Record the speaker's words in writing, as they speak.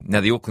Now,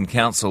 the Auckland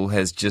Council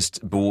has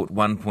just bought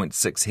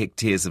 1.6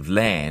 hectares of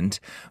land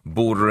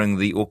bordering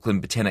the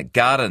Auckland Botanic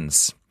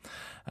Gardens.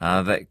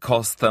 That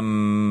cost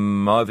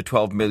them over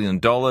 $12 million.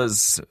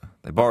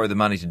 They borrowed the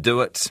money to do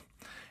it.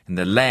 And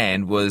the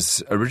land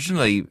was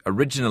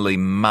originally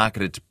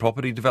marketed to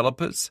property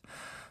developers,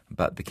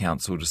 but the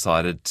council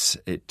decided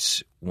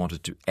it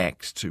wanted to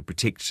act to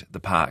protect the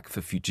park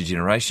for future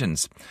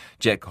generations.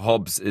 Jack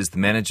Hobbs is the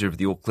manager of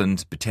the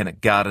Auckland Botanic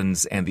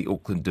Gardens and the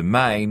Auckland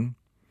Domain.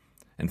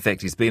 In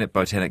fact, he's been at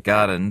Botanic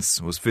Gardens.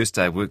 His first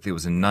day of work there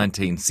was in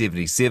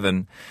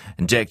 1977.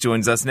 And Jack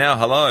joins us now.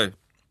 Hello.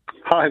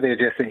 Hi there,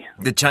 Jesse.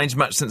 Did it change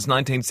much since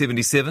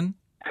 1977?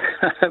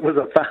 It was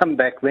a farm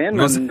back then,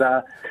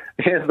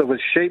 there was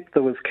sheep,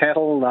 there was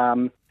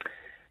cattle.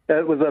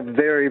 It was a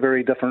very,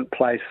 very different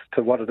place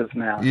to what it is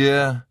now.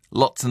 Yeah,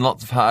 lots and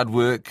lots of hard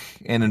work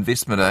and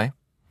investment, eh?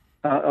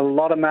 A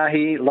lot of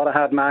mahi, a lot of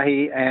hard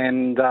mahi,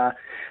 and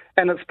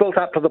it's built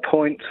up to the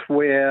point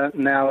where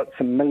now it's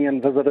 1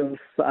 million visitors.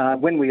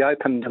 When we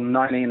opened in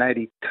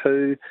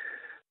 1982,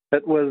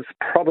 it was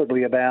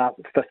probably about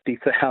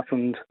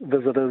 50,000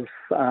 visitors.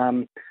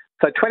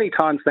 So 20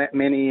 times that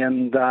many,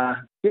 and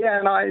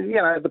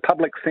the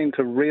public seemed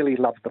to really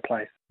love the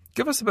place.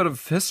 Give us a bit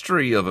of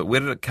history of it. Where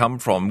did it come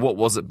from? What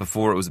was it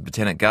before it was a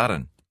botanic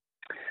garden?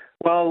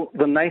 Well,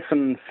 the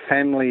Nathan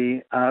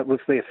family was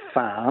their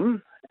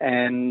farm,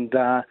 and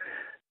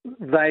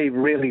they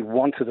really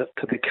wanted it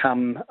to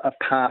become a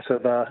part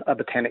of a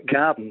botanic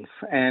gardens.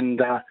 And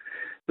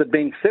there'd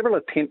been several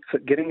attempts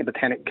at getting a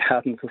botanic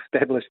gardens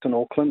established in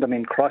Auckland. I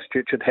mean,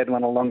 Christchurch had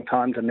one a long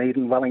time,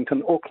 Dunedin,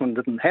 Wellington. Auckland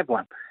didn't have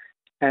one.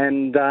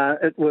 And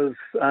it was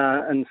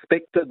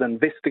inspected,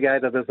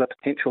 investigated as a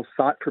potential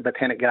site for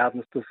botanic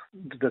gardens,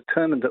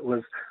 determined it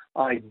was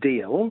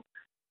ideal,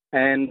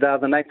 and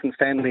the Nathan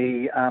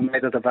family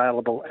made it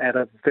available at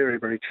a very,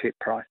 very cheap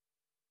price.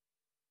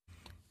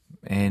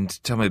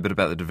 And tell me a bit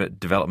about the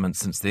development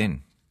since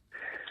then.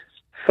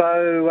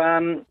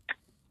 So,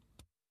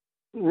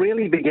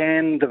 really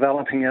began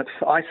developing it.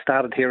 I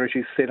started here, as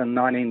you said, in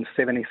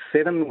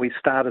 1977. We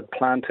started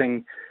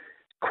planting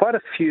quite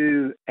a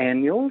few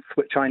annuals,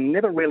 which I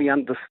never really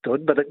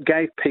understood, but it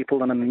gave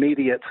people an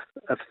immediate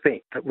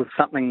effect. It was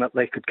something that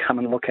they could come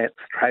and look at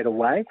straight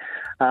away.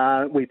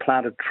 We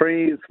planted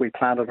trees, we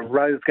planted a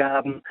rose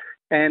garden,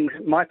 and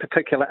my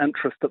particular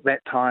interest at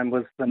that time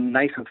was the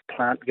native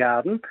plant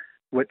garden,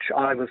 which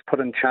I was put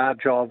in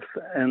charge of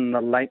in the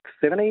late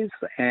 70s,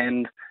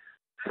 and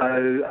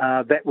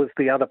so that was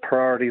the other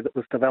priority that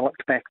was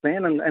developed back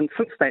then. And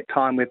since that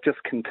time, we've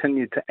just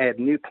continued to add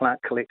new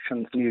plant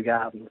collections, new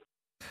gardens.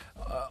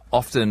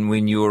 Often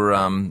when you're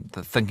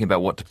thinking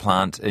about what to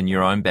plant in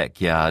your own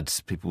backyard,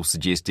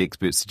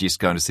 experts suggest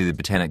going to see the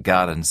Botanic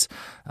Gardens.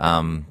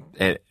 For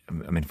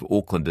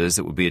Aucklanders,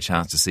 it would be a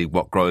chance to see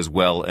what grows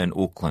well in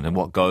Auckland and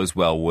what goes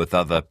well with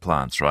other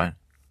plants, right?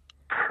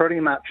 Pretty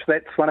much.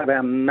 That's one of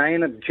our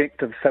main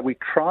objectives. So we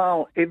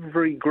trial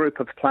every group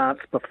of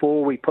plants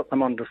before we put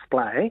them on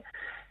display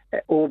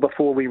or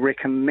before we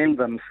recommend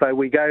them. So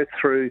we go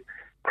through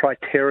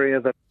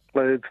criteria that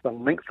includes the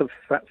length of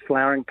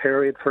flowering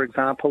period, for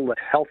example, the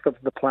health of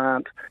the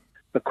plant,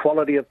 the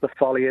quality of the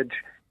foliage,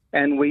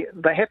 and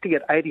they have to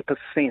get 80%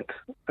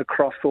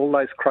 across all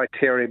those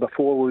criteria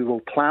before we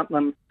will plant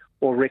them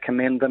or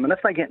recommend them. And if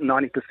they get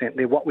 90%,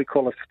 they're what we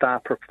call a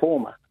star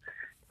performer.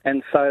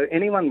 And so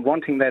anyone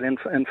wanting that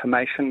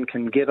information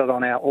can get it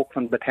on our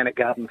Auckland Botanic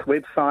Gardens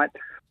website,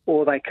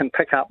 or they can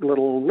pick up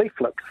little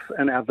leaflets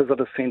in our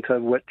visitor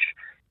centre, which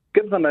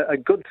give them a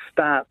good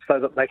start so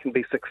that they can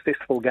be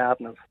successful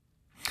gardeners.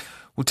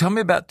 Well, tell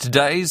me about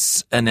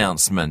today's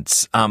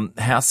announcement.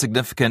 How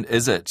significant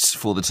is it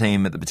for the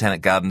team at the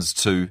Botanic Gardens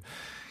to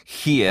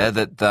hear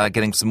that they're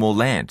getting some more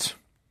land?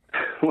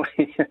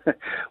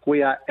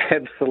 We are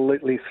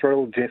absolutely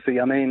thrilled, Jesse.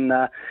 I mean,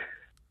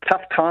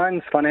 tough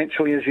times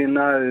financially, as you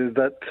know,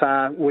 but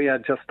we are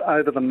just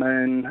over the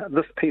moon.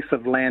 This piece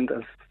of land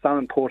is so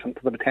important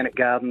to the Botanic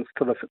Gardens,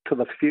 to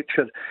the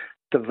future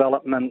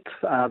development.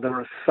 There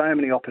are so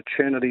many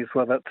opportunities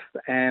with it,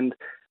 and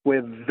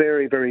we're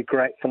very, very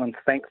grateful and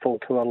thankful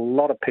to a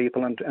lot of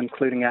people,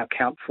 including our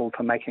council,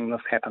 for making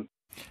this happen.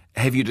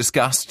 Have you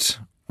discussed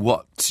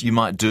what you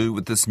might do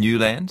with this new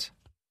land?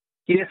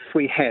 Yes,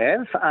 we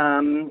have.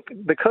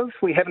 Because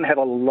we haven't had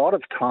a lot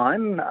of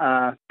time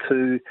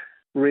to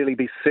really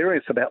be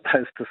serious about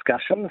those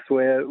discussions,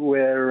 what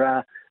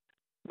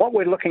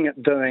we're looking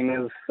at doing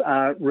is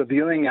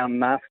reviewing our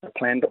master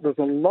plan, but there's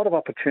a lot of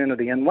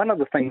opportunity. And one of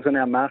the things in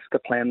our master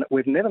plan that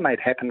we've never made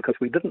happen because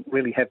we didn't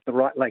really have the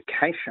right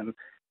location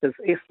is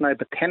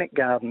ethnobotanic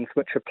gardens,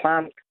 which are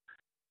plants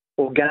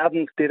or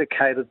gardens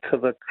dedicated to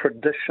the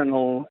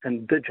traditional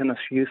indigenous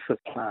use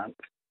of plants.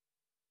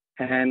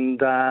 And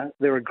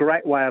they're a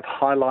great way of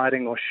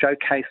highlighting or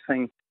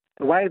showcasing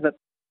the way that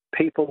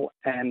people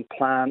and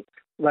plants,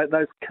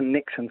 those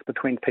connections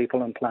between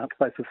people and plants,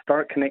 those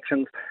historic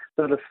connections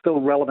that are still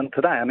relevant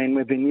today. I mean,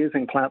 we've been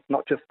using plants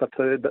not just for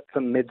food, but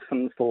for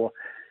medicine, for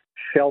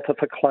shelter,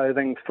 for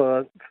clothing,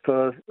 for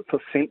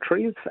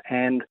centuries.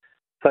 And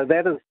so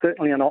that is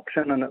certainly an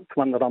option, and it's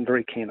one that I'm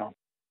very keen on.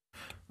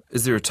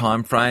 Is there a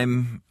time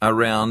frame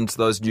around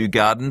those new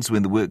gardens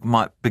when the work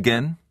might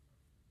begin?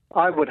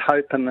 I would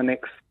hope in the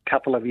next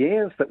couple of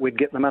years that we'd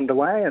get them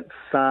underway. It's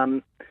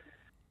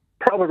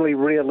probably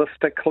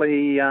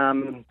realistically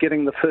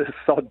getting the first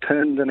sod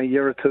turned in a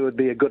year or two would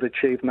be a good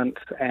achievement,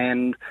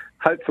 and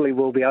hopefully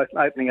we'll be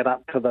opening it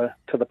up to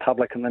the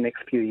public in the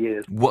next few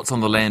years. What's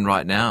on the land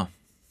right now?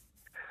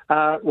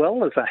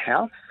 Well, there's a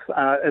house.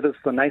 It is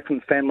the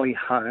Nathan family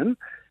home.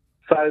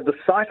 So the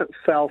site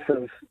itself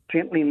is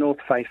gently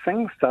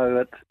north-facing, so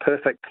it's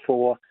perfect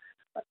for,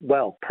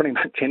 well, pretty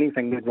much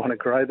anything you'd want to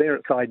grow there.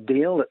 It's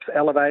ideal. It's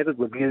elevated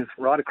with views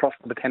right across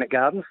the Botanic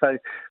Garden. So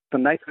the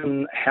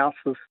Nathan house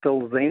is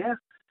still there.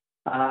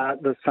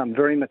 There's some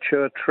very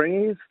mature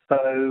trees.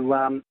 So,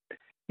 and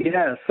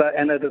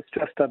it is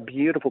just a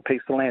beautiful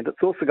piece of land.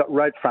 It's also got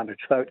road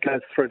frontage, so it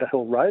goes through to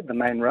Hill Road, the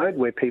main road,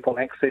 where people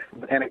access the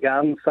Botanic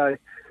Garden. So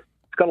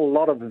it's got a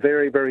lot of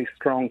very, very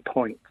strong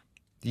points.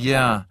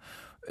 Yeah.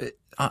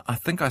 I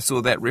think I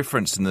saw that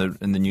referenced in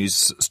the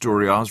news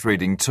story I was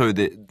reading too,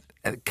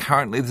 that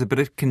currently there's a bit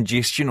of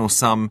congestion or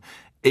some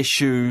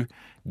issue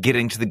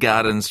getting to the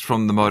gardens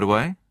from the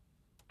motorway.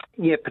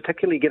 Yeah,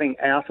 particularly getting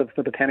out of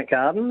the Botanic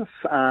Gardens.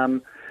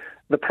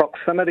 The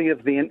proximity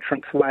of the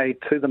entranceway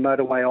to the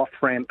motorway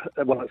off-ramp,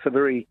 well, it's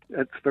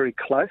very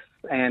close,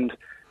 and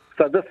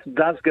so this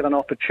does give an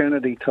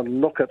opportunity to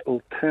look at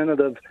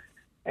alternative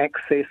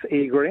access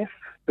egress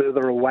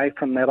further away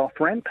from that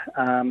off-ramp.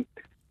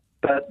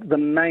 But the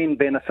main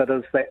benefit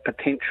is that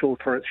potential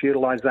for its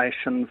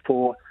utilisation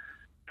for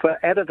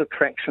added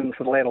attractions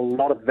that will add a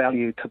lot of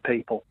value to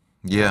people.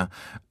 Yeah.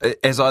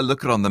 As I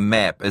look at it on the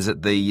map, is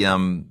it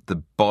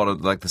the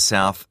bottom, like the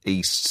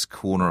southeast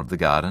corner of the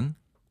garden?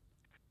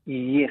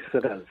 Yes,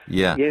 it is.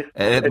 Yeah. Yes,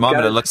 at the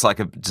moment, it looks like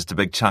just a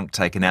big chunk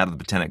taken out of the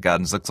Botanic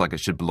Gardens. Looks like it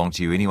should belong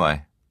to you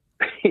anyway.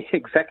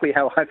 Exactly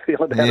how I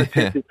feel about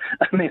it.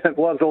 I mean, it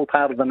was all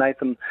part of the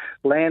Nathan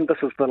land. This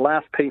is the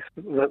last piece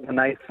that the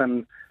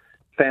Nathan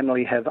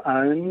family have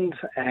owned,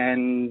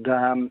 and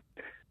and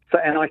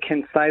I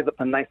can say that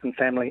the Nathan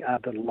family are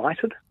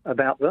delighted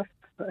about this.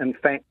 In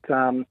fact,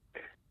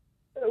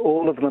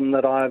 all of them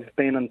that I've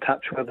been in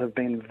touch with have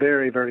been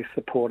very, very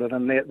supportive,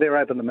 and they're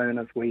over the moon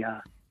as we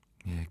are.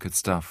 Yeah, good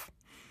stuff.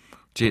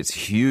 Gee, it's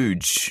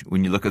huge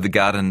when you look at the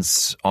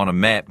gardens on a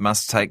map.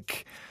 Must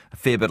take a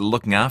fair bit of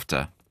looking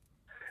after.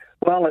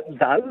 Well, it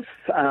does.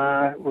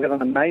 We've got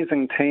an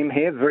amazing team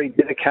here, very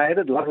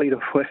dedicated, lovely to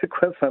work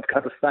with, I've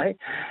got to say.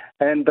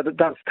 But it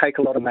does take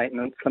a lot of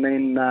maintenance. I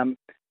mean,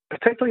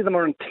 particularly the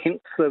more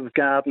intensive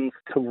gardens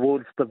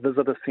towards the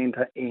visitor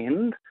centre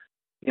end,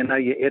 you know,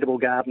 your edible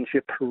gardens,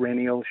 your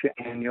perennials, your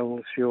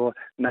annuals, your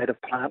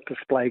native plant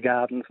display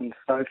gardens and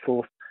so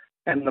forth,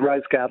 and the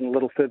rose garden a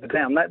little further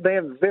down.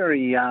 They're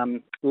very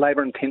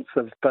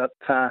labour-intensive, but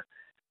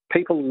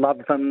people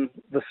love them.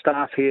 The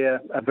staff here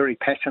are very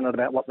passionate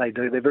about what they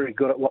do. They're very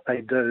good at what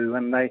they do,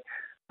 and they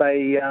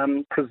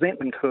present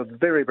them to a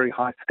very, very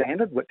high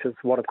standard, which is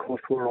what, of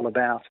course, we're all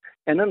about,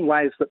 and in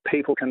ways that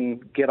people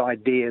can get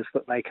ideas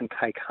that they can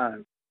take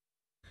home.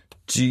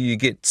 Do you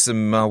get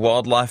some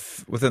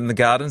wildlife within the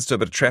gardens, do a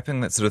bit of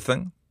trapping, that sort of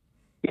thing?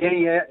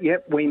 Yeah.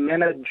 We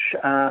manage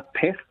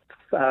pests.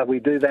 We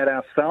do that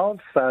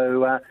ourselves,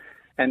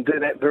 and do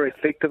that very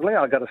effectively.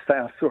 I got to say,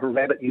 I saw a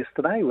rabbit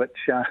yesterday, which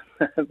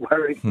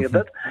worried me a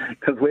bit,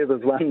 because where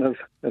there's one, there's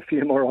a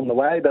few more on the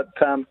way. But,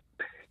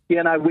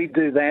 we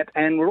do that.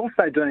 And we're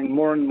also doing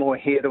more and more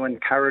here to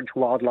encourage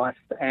wildlife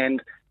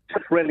and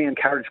just really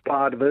encourage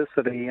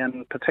biodiversity,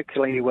 and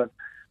particularly with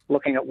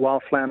looking at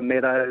wildflower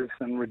meadows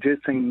and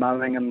reducing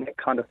mowing and that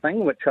kind of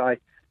thing, which I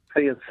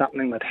see as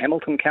something that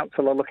Hamilton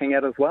Council are looking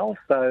at as well.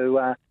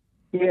 So,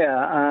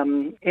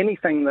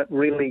 anything that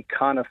really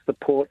kind of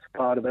supports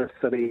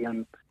biodiversity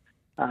and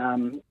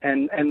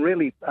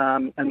really,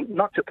 and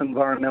not just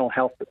environmental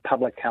health, but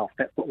public health.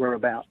 That's what we're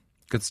about.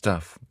 Good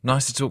stuff.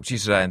 Nice to talk to you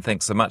today, and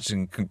thanks so much,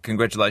 and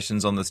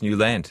congratulations on this new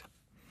land.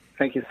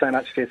 Thank you so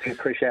much, Jesse.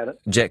 Appreciate it.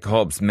 Jack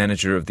Hobbs,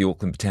 manager of the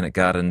Auckland Botanic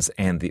Gardens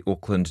and the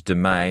Auckland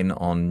Domain,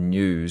 on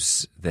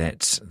news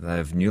that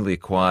they've newly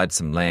acquired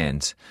some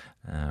land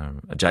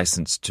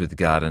adjacent to the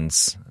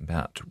gardens,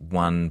 about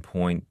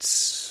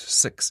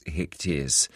 1.6 hectares